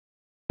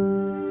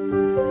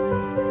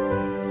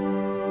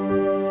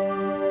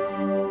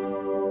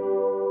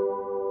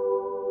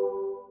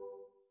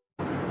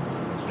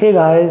Hey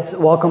guys,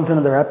 welcome to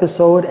another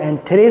episode,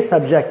 and today's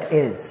subject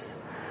is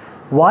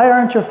why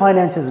aren't your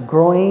finances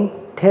growing?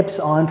 Tips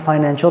on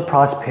financial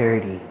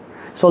prosperity.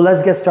 So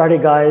let's get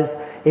started, guys.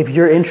 If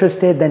you're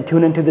interested, then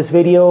tune into this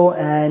video.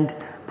 And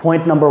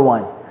point number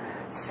one,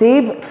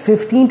 save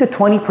 15 to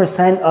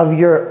 20% of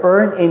your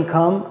earned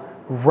income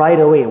right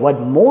away. What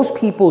most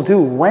people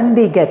do when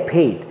they get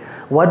paid,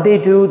 what they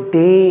do,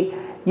 they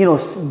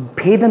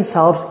pay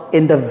themselves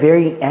in the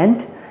very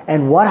end.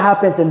 And what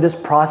happens in this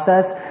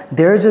process,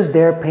 they're just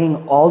there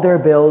paying all their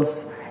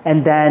bills.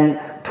 And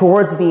then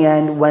towards the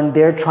end, when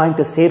they're trying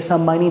to save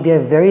some money, they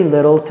have very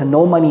little to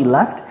no money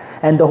left.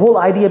 And the whole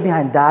idea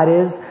behind that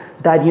is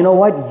that, you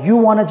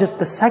want to just,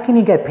 the second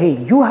you get paid,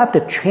 you have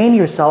to train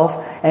yourself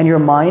and your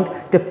mind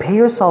to pay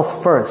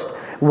yourself first.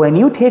 When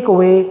you take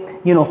away,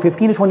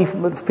 15 to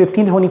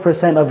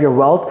 20% of your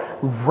wealth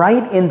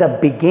right in the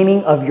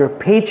beginning of your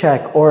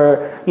paycheck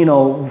or,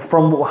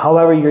 from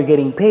however you're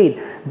getting paid,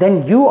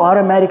 then you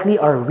automatically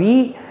are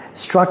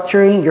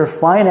restructuring your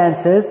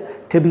finances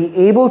to be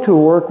able to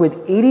work with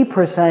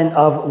 80%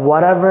 of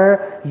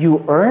whatever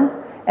you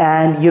earn.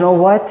 And you know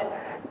what?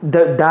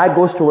 That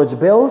goes towards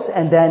bills,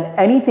 and then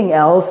anything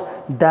else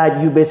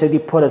that you basically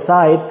put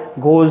aside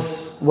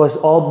was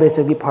all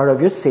basically part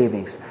of your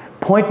savings.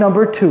 Point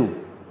number two,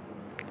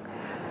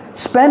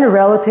 spend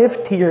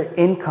relative to your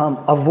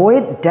income.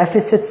 Avoid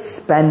deficit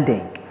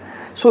spending.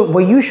 So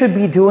what you should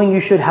be doing,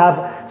 you should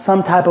have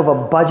some type of a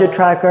budget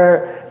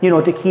tracker,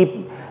 to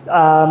keep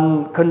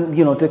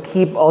to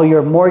keep all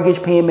your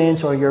mortgage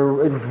payments or your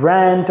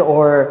rent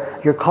or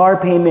your car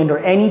payment or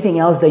anything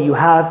else that you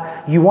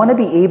have. You want to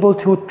be able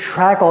to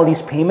track all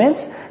these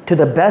payments to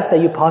the best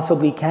that you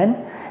possibly can.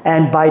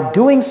 And by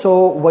doing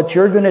so, what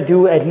you're going to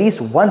do at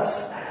least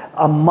once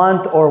a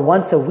month or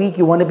once a week,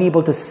 you want to be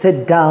able to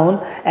sit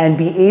down and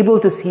be able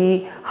to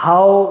see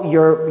how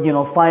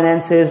your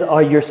finances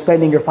or you're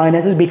spending your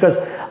finances, because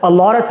a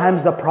lot of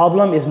times the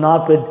problem is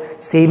not with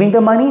saving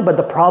the money, but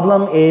the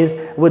problem is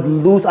with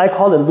I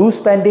call it loose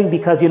spending,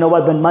 because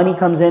when money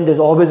comes in, there's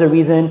always a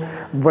reason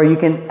where you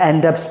can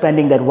end up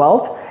spending that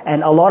wealth.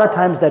 And a lot of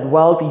times that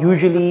wealth,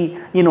 usually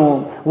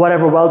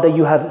whatever wealth that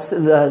you have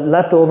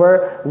left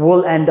over,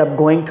 will end up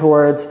going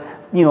towards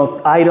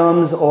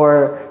items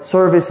or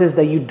services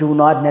that you do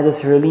not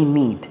necessarily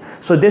need.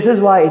 So this is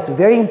why it's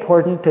very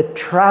important to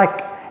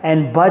track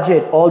and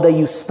budget all that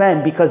you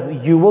spend, because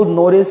you will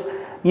notice,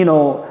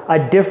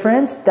 a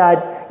difference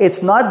that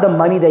it's not the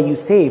money that you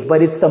save,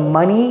 but it's the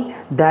money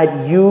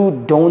that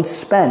you don't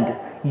spend.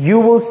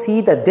 You will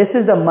see that this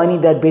is the money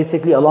that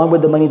basically, along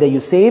with the money that you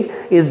save,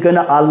 is going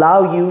to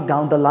allow you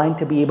down the line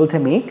to be able to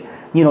make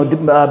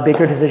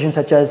bigger decisions,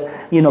 such as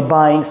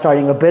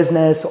starting a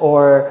business,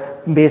 or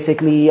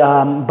basically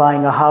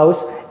buying a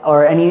house,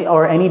 or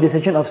any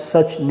decision of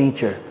such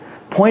nature.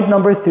 Point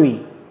number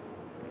three,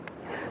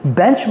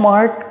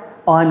 benchmark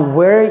on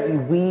where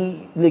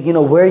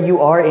you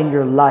are in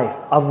your life.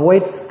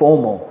 Avoid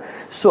FOMO.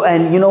 So,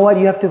 and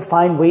you have to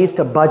find ways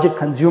to budget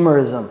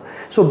consumerism.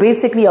 So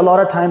basically, a lot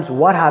of times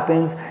what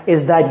happens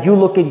is that you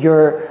look at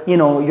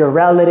your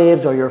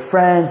relatives or your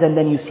friends, and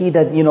then you see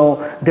that,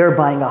 they're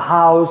buying a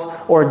house,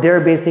 or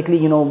they're basically,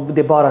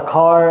 they bought a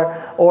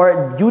car,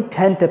 or you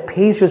tend to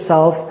pace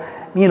yourself,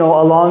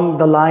 along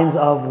the lines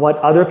of what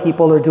other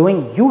people are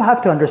doing. You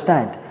have to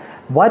understand,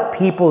 what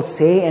people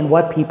say and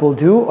what people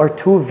do are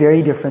two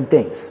very different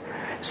things.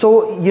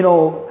 So,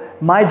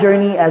 my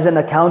journey as an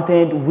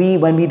accountant,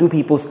 when we do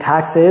people's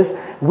taxes,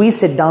 we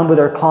sit down with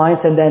our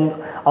clients, and then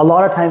a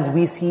lot of times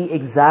we see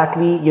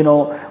exactly,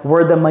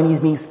 where the money is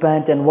being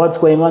spent and what's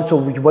going on. So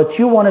what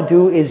you want to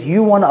do is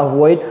you want to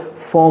avoid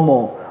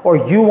FOMO, or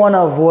you want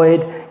to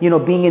avoid,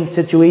 being in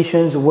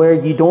situations where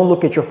you don't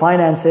look at your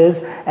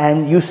finances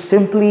and you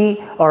simply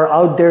are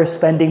out there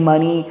spending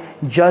money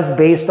just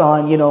based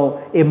on,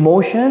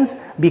 emotions,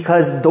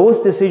 because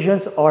those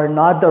decisions are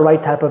not the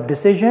right type of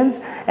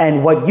decisions.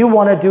 And what you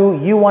want to do,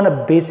 you want to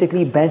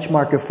basically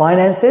benchmark your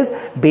finances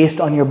based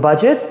on your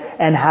budgets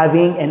and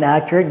having an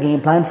accurate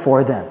game plan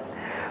for them.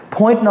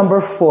 Point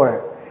number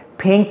four,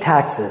 paying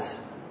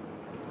taxes.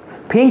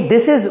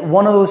 This is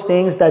one of those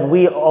things that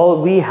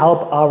we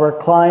help our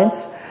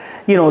clients,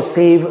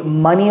 save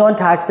money on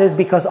taxes,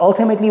 because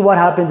ultimately what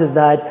happens is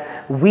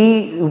that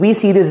we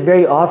see this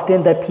very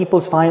often, that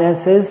people's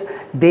finances,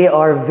 they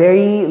are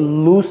very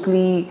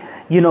loosely,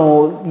 they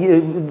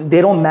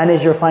don't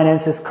manage their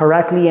finances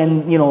correctly,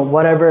 and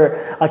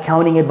whatever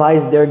accounting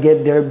advice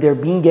they're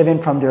being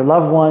given from their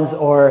loved ones,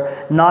 or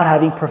not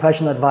having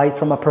professional advice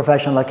from a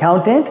professional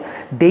accountant,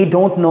 they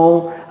don't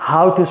know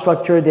how to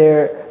structure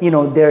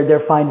their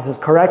finances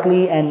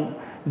correctly, and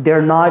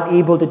they're not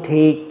able to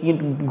take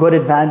good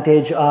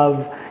advantage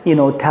of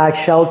tax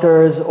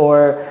shelters,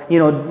 or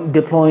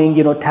deploying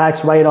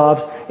tax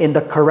write-offs in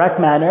the correct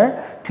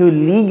manner to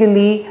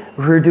legally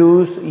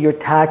reduce your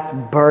tax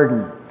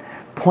burden.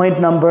 Point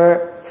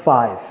number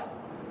five,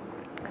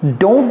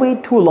 don't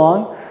wait too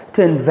long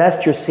to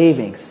invest your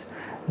savings.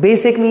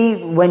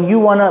 Basically, when you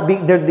want to be,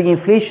 the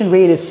inflation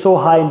rate is so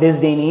high in this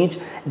day and age,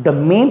 the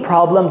main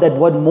problem that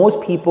what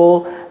most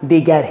people,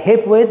 they get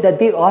hit with, that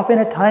they often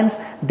at times,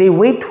 they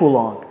wait too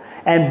long.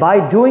 And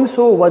by doing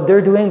so, what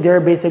they're doing,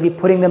 they're basically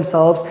putting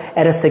themselves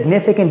at a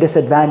significant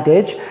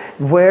disadvantage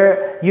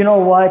where, you know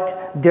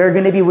what, they're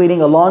going to be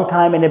waiting a long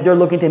time. And if they're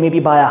looking to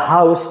maybe buy a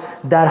house,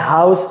 that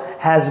house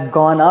has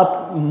gone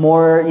up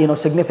more,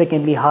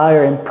 significantly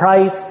higher in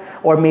price,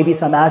 or maybe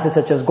some assets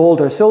such as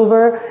gold or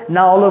silver.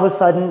 Now, all of a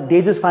sudden,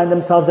 they just find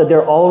themselves that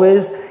they're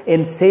always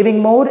in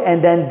saving mode,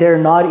 and then they're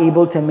not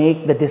able to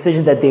make the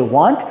decision that they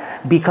want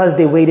because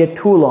they waited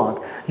too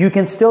long. You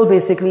can still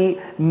basically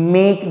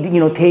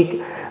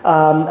take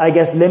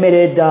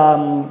limited,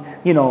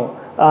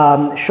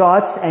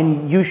 shots,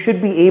 and you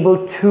should be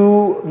able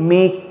to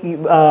make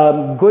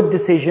good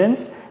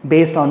decisions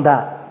based on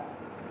that.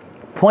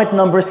 Point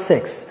number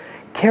 6,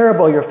 care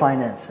about your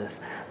finances.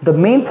 The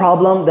main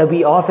problem that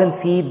we often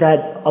see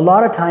that a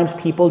lot of times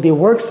people, they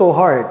work so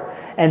hard,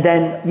 and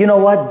then, you know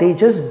what, they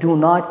just do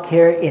not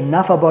care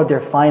enough about their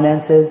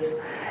finances.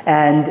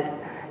 And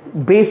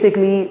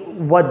basically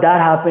what that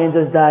happens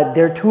is that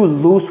they're too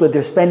loose with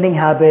their spending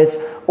habits,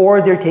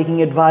 or they're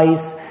taking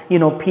advice,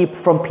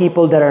 from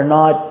people that are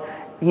not,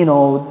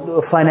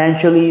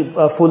 financially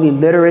fully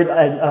literate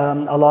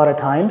a lot of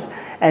times.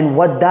 And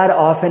what that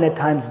often at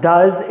times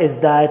does is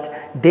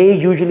that they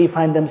usually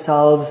find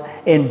themselves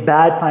in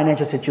bad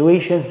financial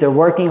situations. They're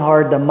working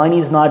hard. The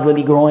money's not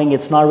really growing.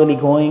 It's not really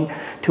going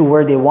to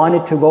where they want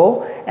it to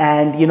go.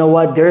 And you know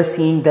what? They're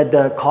seeing that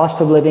the cost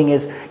of living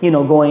is,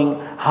 going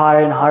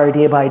higher and higher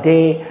day by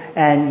day.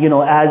 And,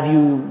 as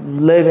you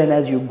live and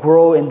as you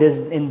grow in this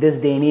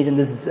day and age, in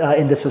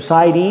this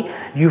society,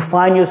 you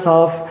find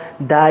yourself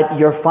that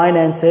your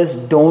finances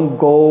don't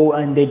go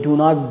and they do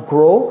not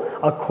grow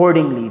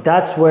accordingly.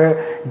 That's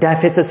where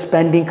deficit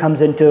spending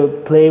comes into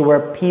play, where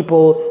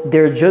people,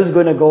 they're just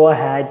going to go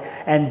ahead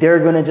and they're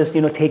going to just,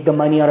 take the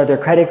money out of their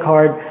credit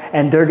card,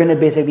 and they're going to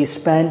basically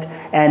spend.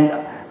 And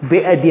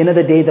at the end of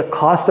the day, the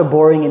cost of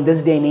borrowing in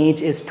this day and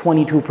age is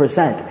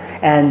 22%.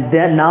 And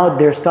then now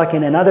they're stuck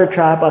in another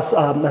trap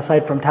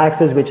aside from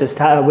taxes, which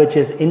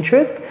is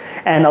interest.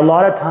 And a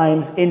lot of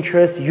times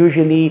interest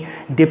usually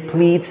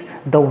depletes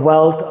the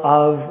wealth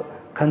of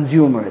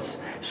consumers.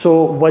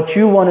 So what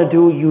you want to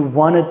do, you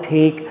want to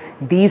take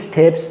these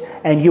tips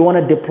and you want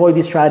to deploy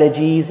these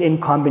strategies in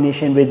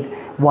combination with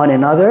one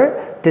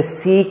another to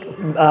seek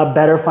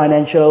better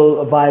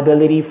financial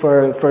viability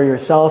for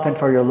yourself and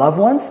for your loved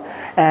ones.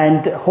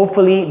 And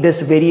hopefully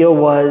this video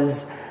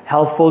was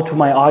helpful to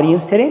my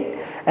audience today.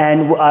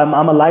 And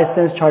I'm a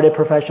licensed chartered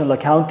professional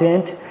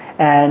accountant,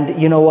 and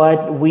you know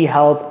what, we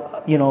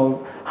help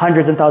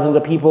hundreds and thousands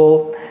of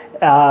people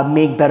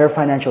make better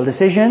financial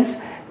decisions.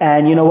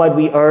 And you know what,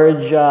 we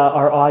urge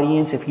our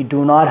audience, if you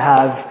do not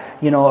have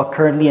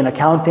currently an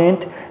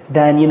accountant,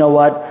 then you know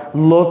what,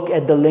 look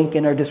at the link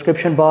in our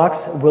description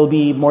box. We'll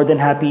be more than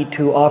happy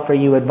to offer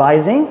you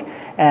advising,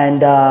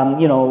 and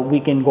we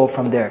can go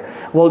from there.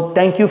 Well,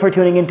 thank you for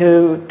tuning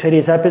into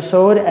today's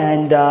episode,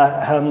 and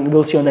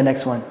we'll see you on the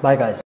next one. Bye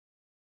guys.